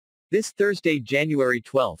This Thursday, January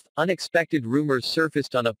 12, unexpected rumors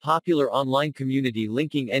surfaced on a popular online community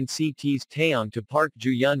linking NCT's Taeyong to Park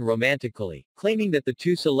Joo Hyun romantically, claiming that the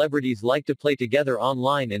two celebrities like to play together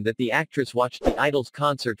online and that the actress watched the idol's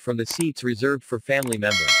concert from the seats reserved for family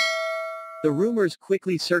members. The rumors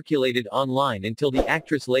quickly circulated online until the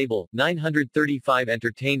actress label, 935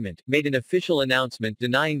 Entertainment, made an official announcement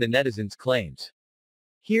denying the netizens' claims.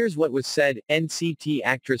 Here's what was said: NCT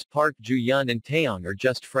actress Park Joo Hyun and Taeyong are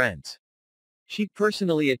just friends. She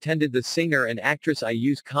personally attended the singer and actress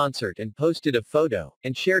IU's concert and posted a photo,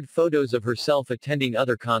 and shared photos of herself attending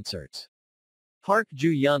other concerts. Park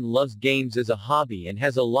Joo Hyun loves games as a hobby and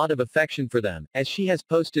has a lot of affection for them, as she has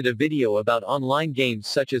posted a video about online games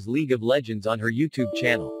such as League of Legends on her YouTube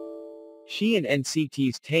channel. She and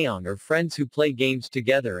NCT's Taeyong are friends who play games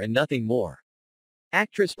together and nothing more.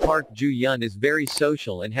 Actress Park Joo Hyun is very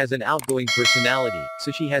social and has an outgoing personality, so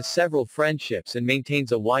she has several friendships and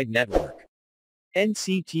maintains a wide network.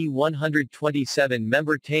 NCT 127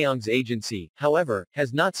 member Taeyong's agency, however,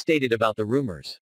 has not stated about the rumors.